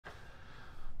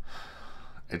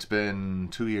It's been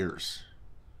 2 years,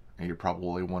 and you're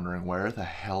probably wondering, where the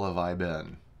hell have I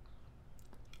been?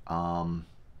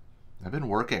 I've been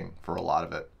working for a lot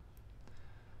of it.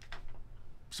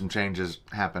 Some changes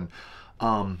happened.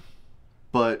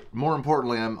 But more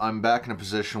importantly, I'm back in a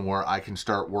position where I can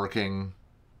start working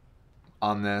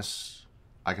on this.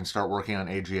 I can start working on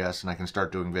AGS, and I can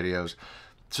start doing videos.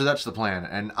 So that's the plan,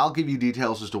 and I'll give you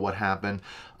details as to what happened.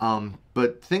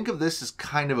 But think of this as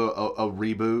kind of a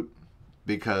reboot,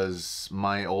 because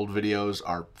my old videos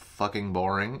are fucking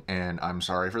boring, and I'm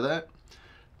sorry for that.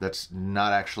 That's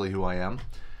not actually who I am.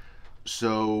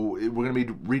 So we're going to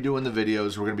be redoing the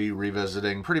videos. We're going to be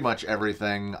revisiting pretty much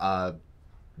everything.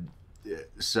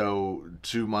 So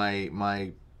to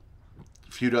my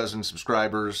few dozen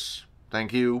subscribers,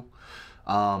 thank you.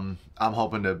 I'm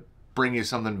hoping to bring you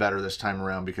something better this time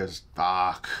around, because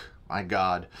fuck, my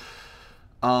God.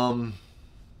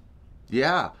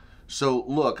 Yeah. So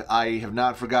look, I have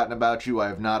not forgotten about you. I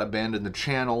have not abandoned the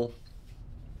channel.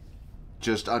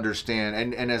 Just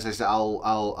understand, and as I said,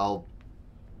 I'll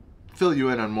fill you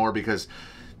in on more, because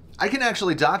I can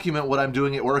actually document what I'm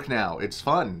doing at work now. It's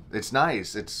fun. It's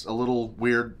nice. It's a little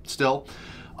weird still.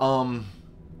 But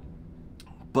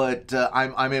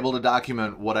I'm able to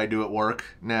document what I do at work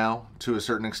now to a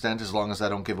certain extent, as long as I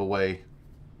don't give away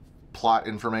plot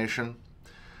information.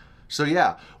 So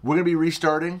yeah, we're going to be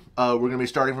restarting. We're going to be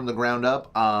starting from the ground up.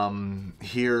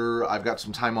 Here, I've got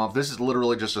some time off. This is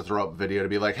literally just a throw-up video to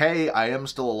be like, hey, I am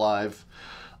still alive.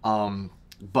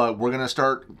 But we're going to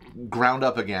start ground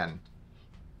up again.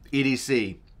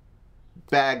 EDC,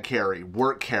 bag carry,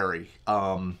 work carry,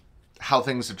 how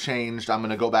things have changed. I'm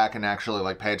going to go back and actually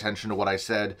like pay attention to what I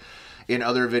said in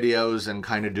other videos and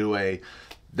kind of do a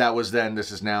that was then,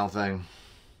 this is now thing.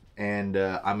 And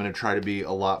I'm going to try to be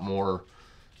a lot more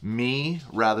me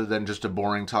rather than just a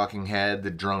boring talking head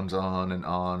that drones on and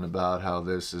on about how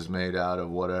this is made out of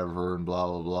whatever and blah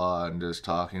blah blah, and just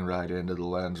talking right into the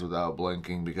lens without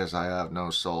blinking because I have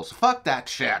no soul. So fuck that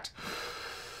shit.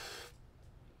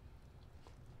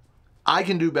 I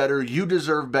can do better. You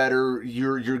deserve better.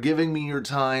 You're giving me your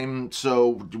time,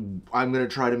 so I'm gonna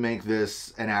try to make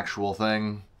this an actual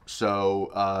thing.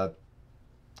 So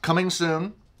coming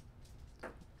soon,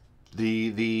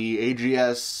 the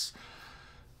AGS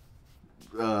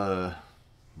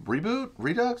reboot,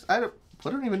 redux. I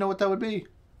don't even know what that would be.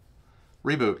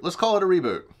 Reboot. Let's call it a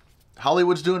reboot.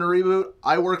 Hollywood's doing a reboot.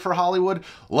 I work for Hollywood.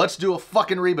 Let's do a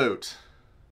fucking reboot.